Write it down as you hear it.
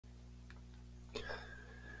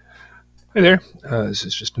Hi there. This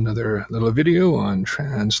is just another little video on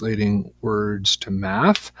translating words to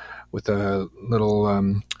math with a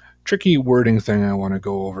little tricky wording thing I want to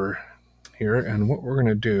go over here. And what we're going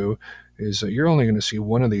to do is you're only going to see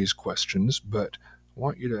one of these questions, but I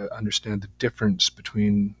want you to understand the difference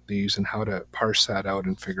between these and how to parse that out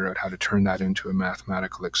and figure out how to turn that into a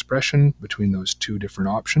mathematical expression between those two different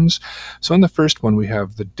options. So in the first one, we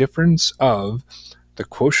have the difference of the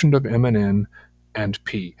quotient of m and n and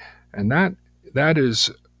p. And that is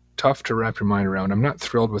tough to wrap your mind around. I'm not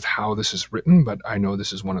thrilled with how this is written, but I know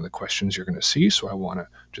this is one of the questions you're going to see, so I want to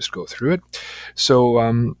just go through it.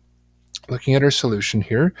 So looking at our solution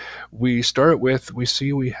here, we start with, we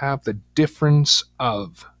see we have the difference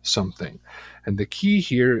of something. And the key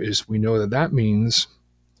here is we know that that means,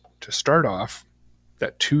 to start off,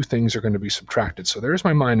 that two things are going to be subtracted. So there's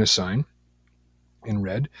my minus sign in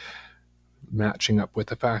red, matching up with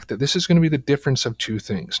the fact that this is going to be the difference of two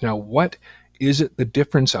things. Now, what is it the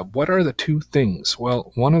difference of? What are the two things?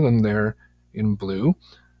 Well, one of them there in blue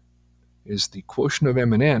is the quotient of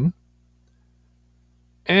m and n,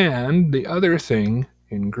 and the other thing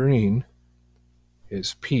in green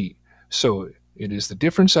is p. So it is the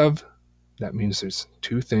difference of, that means there's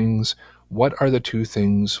two things. What are the two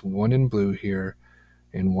things? One in blue here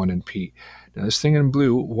and one in p. Now this thing in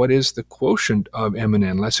blue, what is the quotient of m and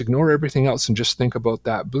n? Let's ignore everything else and just think about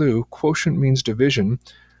that blue. Quotient means division,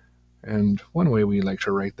 and one way we like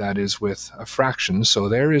to write that is with a fraction. So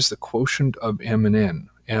there is the quotient of m and n,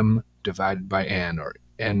 m divided by n, or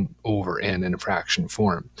n over n in a fraction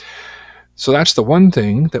form. So that's the one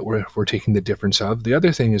thing that we're taking the difference of. The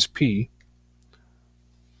other thing is p.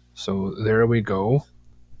 So there we go.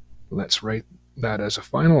 Let's write that as a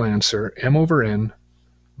final answer. M over n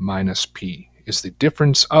minus p is the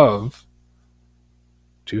difference of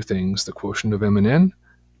two things, the quotient of m and n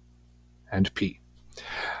and p.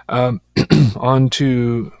 On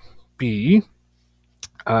to b.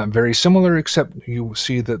 Very similar, except you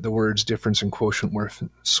see that the words difference and quotient were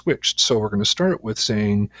switched. So we're going to start with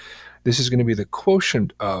saying this is going to be the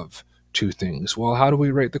quotient of two things. Well, how do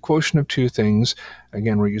we write the quotient of two things?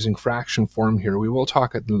 Again, we're using fraction form here. We will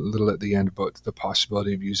talk a little at the end about the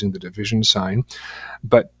possibility of using the division sign.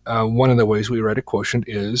 But one of the ways we write a quotient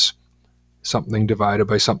is something divided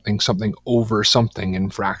by something, something over something in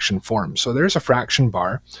fraction form. So there's a fraction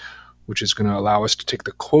bar, which is going to allow us to take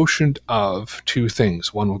the quotient of two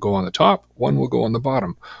things. One will go on the top, one will go on the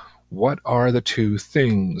bottom. What are the two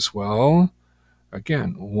things? Well,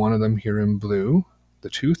 again, one of them here in blue. The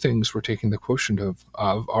two things we're taking the quotient of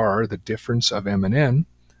are the difference of m and n,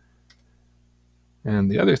 and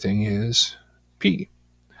the other thing is p.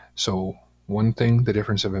 So one thing, the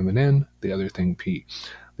difference of m and n, the other thing, p.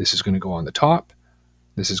 This is going to go on the top,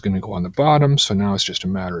 this is going to go on the bottom, so now it's just a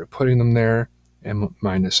matter of putting them there. M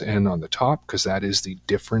minus n on the top, because that is the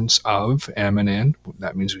difference of m and n.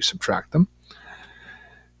 That means we subtract them.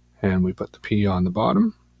 And we put the p on the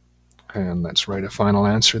bottom. And let's write a final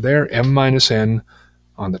answer there. M minus n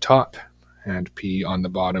on the top and p on the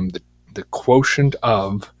bottom. The quotient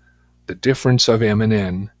of the difference of m and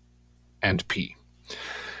n and p.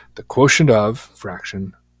 The quotient of,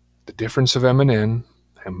 fraction, the difference of m and n,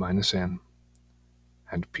 m minus n,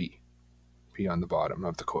 and p. P on the bottom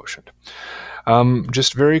of the quotient.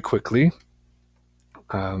 Just very quickly,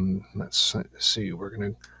 let's see, we're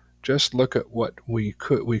going to just look at what we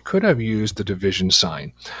could have used the division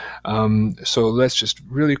sign. So let's just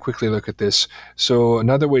really quickly look at this. So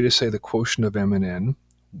another way to say the quotient of m and n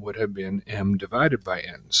would have been m divided by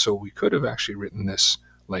n. So we could have actually written this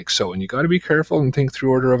like so. And you got to be careful and think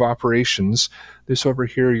through order of operations. This over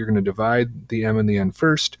here, you're going to divide the m and the n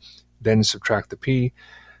first, then subtract the p.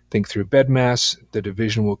 Think through BEDMAS. The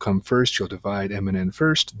division will come first. You'll divide m and n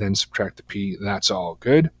first, then subtract the p. That's all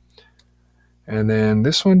good. And then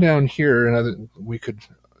this one down here, we could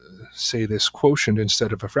say this quotient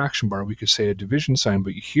instead of a fraction bar. We could say a division sign,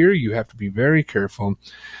 but here you have to be very careful.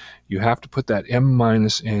 You have to put that m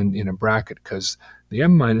minus n in a bracket, because the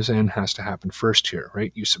m minus n has to happen first here,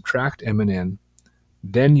 right? You subtract m and n,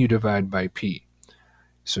 then you divide by p.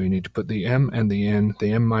 So you need to put the m and the n,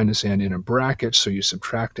 the m minus n, in a bracket. So you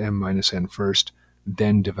subtract m minus n first,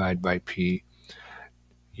 then divide by p.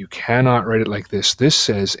 You cannot write it like this. This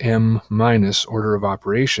says m minus, order of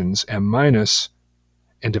operations, m minus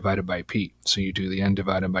and divided by p. So you do the n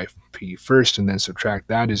divided by p first and then subtract.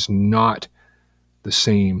 That is not the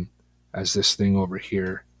same as this thing over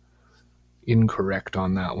here. Incorrect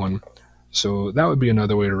on that one. So that would be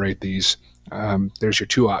another way to write these. There's your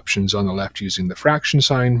two options: on the left using the fraction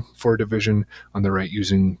sign for division, on the right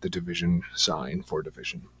using the division sign for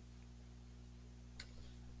division.